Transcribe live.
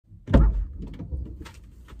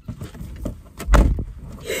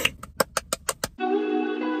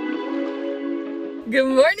Good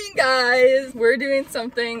morning, guys. We're doing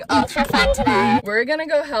something ultra fun today. We're gonna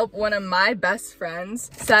go help one of my best friends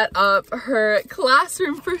set up her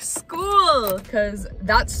classroom for school because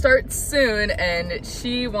that starts soon and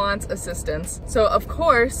she wants assistance. So of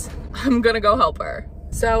course, I'm gonna go help her.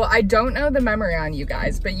 So I don't know the memory on you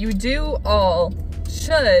guys, but you do all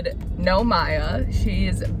should know Maya.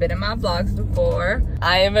 She's been in my vlogs before.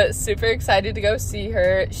 I am super excited to go see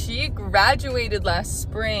her. She graduated last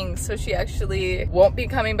spring, so she actually won't be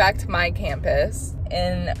coming back to my campus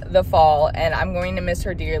in the fall, and I'm going to miss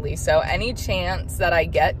her dearly. So any chance that I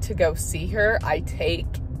get to go see her, I take,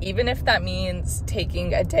 even if that means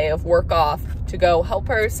taking a day of work off to go help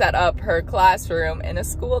her set up her classroom in a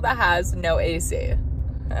school that has no AC.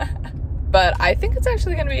 But I think it's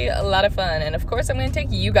actually gonna be a lot of fun. And of course I'm gonna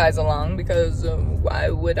take you guys along because why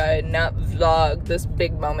would I not vlog this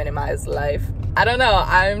big moment in Maya's life? I don't know,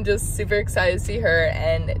 I'm just super excited to see her,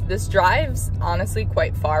 and this drive's honestly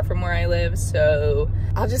quite far from where I live, so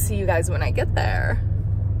I'll just see you guys when I get there.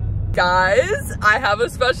 Guys, I have a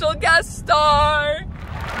special guest star.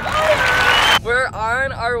 We're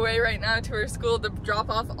on our way right now to her school to drop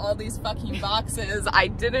off all these fucking boxes. I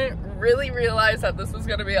didn't really realize that this was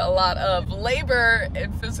gonna be a lot of labor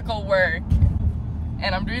and physical work.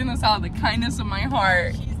 And I'm doing this out of the kindness of my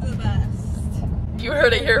heart. She's the best. You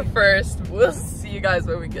heard it here first. We'll see you guys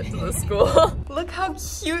when we get to the school. Look how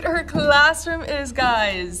cute her classroom is,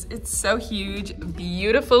 guys. It's so huge,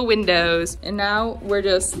 beautiful windows. And now we're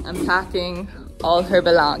just unpacking all her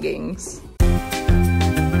belongings.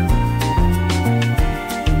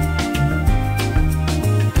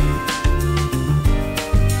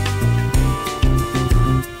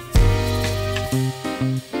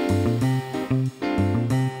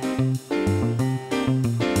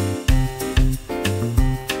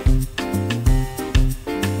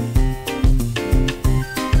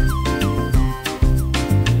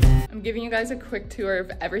 Giving you guys a quick tour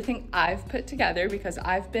of everything I've put together because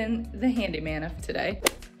I've been the handyman of today.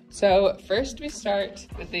 So first we start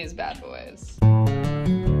with these bad boys.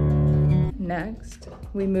 Next,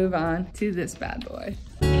 we move on to this bad boy.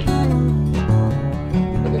 Look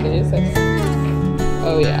at these.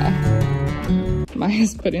 Oh yeah.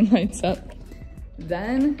 Maya's putting lights up.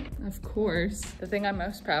 Then, of course, the thing I'm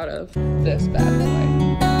most proud of, this bad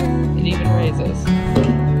boy. It even raises.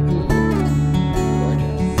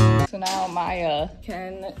 So now Maya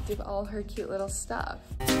can do all her cute little stuff.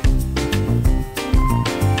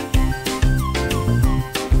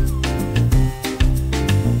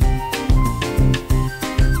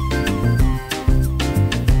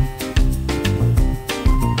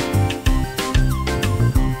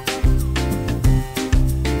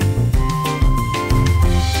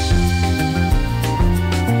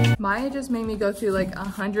 Maya just made me go through like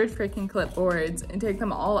 100 freaking clipboards and take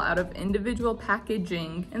them all out of individual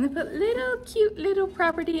packaging and then put little cute little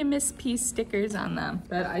property and Miss P stickers on them.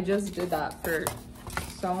 But I just did that for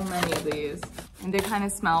so many of these and they kind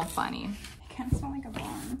of smell funny. They kind of smell like a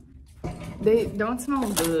barn. They don't smell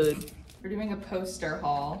good. We're doing a poster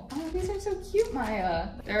haul. Oh, these are so cute, Maya.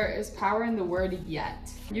 There is power in the word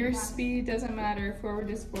yet. Your speed doesn't matter.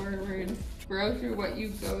 Forward is forward. Grow through what you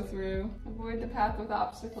go through. Avoid the path with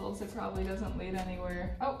obstacles. It probably doesn't lead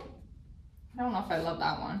anywhere. Oh, I don't know if I love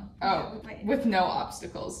that one. Oh, with no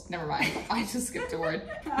obstacles. Never mind. I just skipped a word.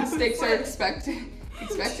 Mistakes are expected,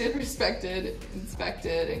 respected,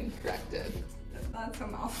 inspected, and corrected. That's a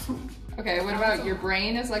mouthful. Okay, what about your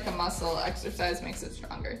brain is like a muscle, exercise makes it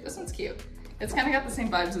stronger. This one's cute. It's kind of got the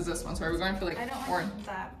same vibes as this one, so we're going for like I don't like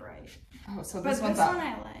that bright. Oh, so this one's one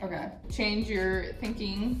I like. Okay. Change your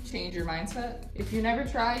thinking, change your mindset. If you never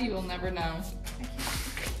try, you will never know.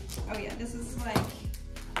 Oh yeah, this is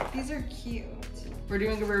like, these are cute. We're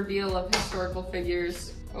doing a reveal of historical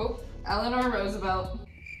figures. Oh, Eleanor Roosevelt.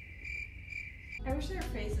 I wish their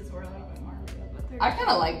faces were a little bit more real, but they're I kind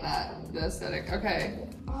of like that, the aesthetic. Okay.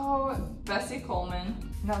 Oh, Bessie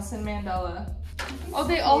Coleman, Nelson Mandela. Oh,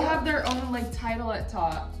 they all have their own like title at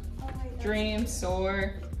top. Dream,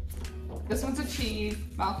 Soar. This one's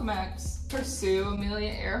Achieve, Malcolm X, Pursue,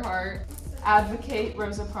 Amelia Earhart, Advocate,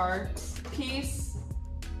 Rosa Parks, Peace,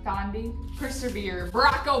 Gandhi, Persevere,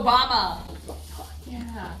 Barack Obama.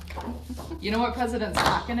 Yeah. You know what president's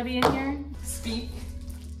not gonna be in here? Speak,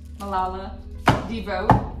 Malala,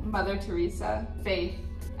 Devote, Mother Teresa, Faith,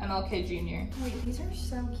 MLK Jr. Wait, these are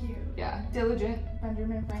so cute. Yeah, Diligent,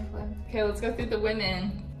 Benjamin Franklin. Okay, let's go through the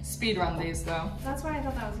women. Speed run these though. That's why I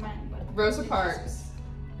thought that was men. But Rosa Parks,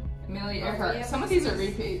 Amelia Earhart. Some of these are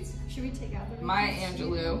repeats. Should we take out the repeats? Maya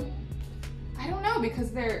Angelou. I don't know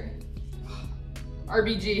because they're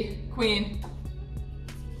RBG, Queen,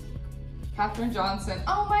 Katherine Johnson.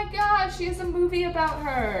 Oh my gosh, she has a movie about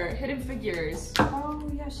her. Hidden Figures.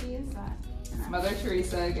 Oh yeah, she is that. Mother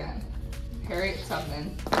Teresa again. Harriet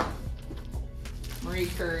Tubman. Marie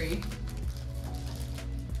Curie.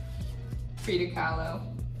 Frida Kahlo.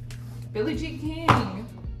 Billie Jean King.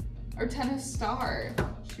 Our tennis star.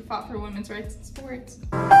 She fought for women's rights in sports.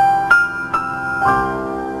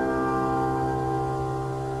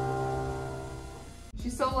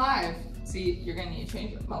 She's still alive. See, you're gonna need to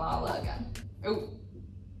change it. Malala again. Oh.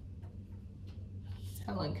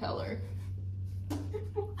 Helen Keller.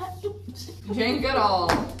 Jane Goodall.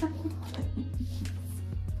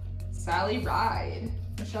 Sally Ride.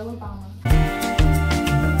 Michelle Obama.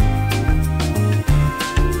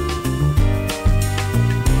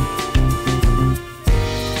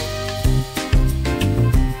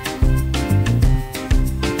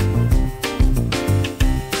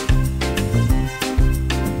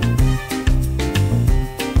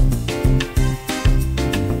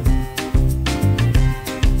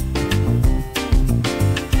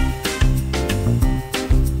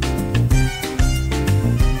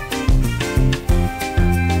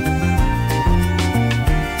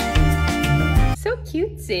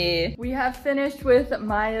 We have finished with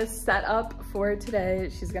Maya's setup for today.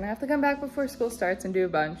 She's gonna have to come back before school starts and do a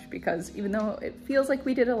bunch because even though it feels like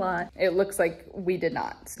we did a lot, it looks like we did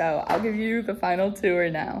not. So I'll give you the final tour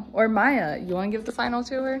now. Or Maya, you wanna give the final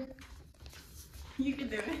tour? You can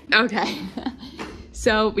do it. Okay.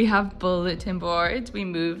 So we have bulletin boards. We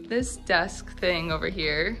moved this desk thing over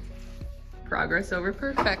here. Progress over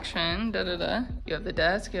perfection, da da da. You have the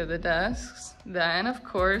desk, you have the desks. Then of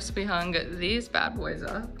course we hung these bad boys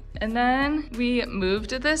up. And then we moved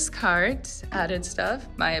this cart, added stuff.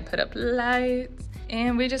 Maya put up lights.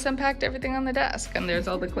 And we just unpacked everything on the desk. And there's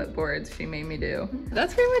all the clipboards she made me do.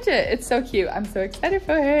 That's pretty much it. It's so cute. I'm so excited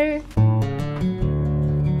for her.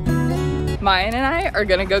 Maya and I are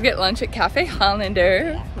gonna go get lunch at Cafe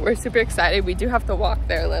Hollander. We're super excited. We do have to walk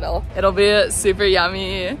there a little. It'll be super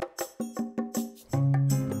yummy.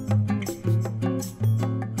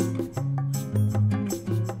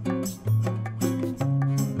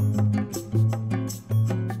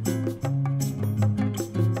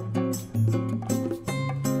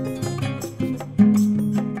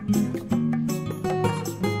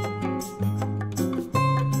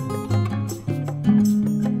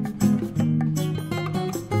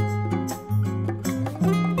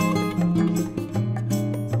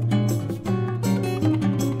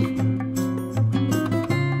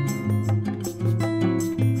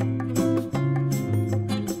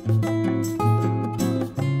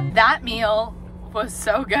 That meal was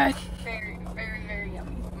so good. Very, very, very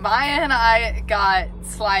yummy. Maya and I got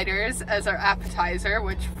sliders as our appetizer,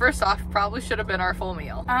 which first off probably should have been our full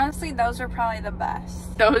meal. Honestly, those were probably the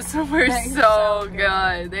best. Those were They're so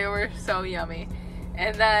good. They were so yummy.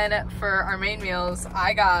 And then for our main meals,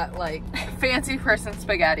 I got like fancy person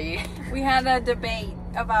spaghetti. We had a debate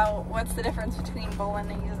about what's the difference between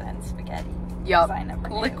bolognese and spaghetti. Yup, I never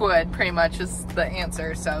knew. liquid pretty much is the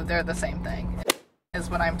answer, so they're the same thing. Is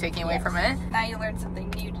what I'm taking away from it. Now you learned something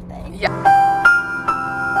new today. Yeah.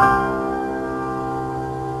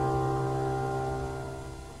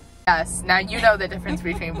 Yes, now you know the difference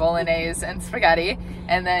between bolognese and spaghetti.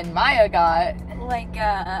 And then Maya got like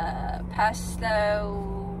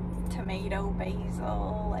pesto, tomato,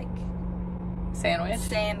 basil, like sandwich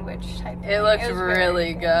type. It looks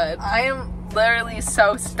really good. I am literally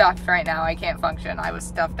so stuffed right now. I can't function. I was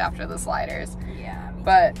stuffed after the sliders. Yeah.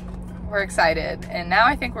 But we're excited, and now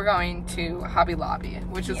I think we're going to Hobby Lobby,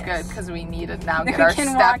 which is good because we need to now get our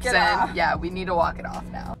steps in. Yeah, we need to walk it off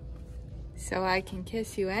now. So I can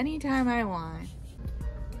kiss you anytime I want.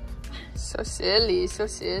 So silly, so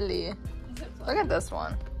silly. Look at this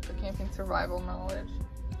one, the camping survival knowledge.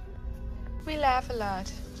 We laugh a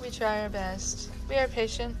lot. We try our best. We are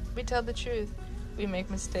patient. We tell the truth. We make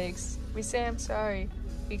mistakes. We say I'm sorry.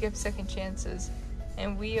 We give second chances.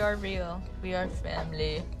 And we are real. We are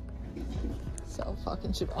family. So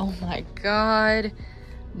fucking shit. Oh my god.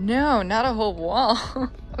 No, not a whole wall.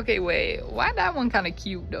 Okay, wait. Why that one kind of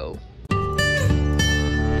cute though?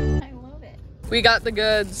 I love it. We got the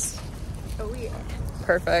goods. Oh yeah.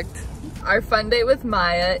 Perfect. Our fun day with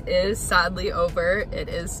Maya is sadly over. It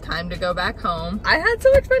is time to go back home. I had so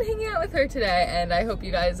much fun hanging out with her today, and I hope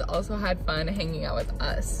you guys also had fun hanging out with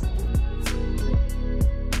us.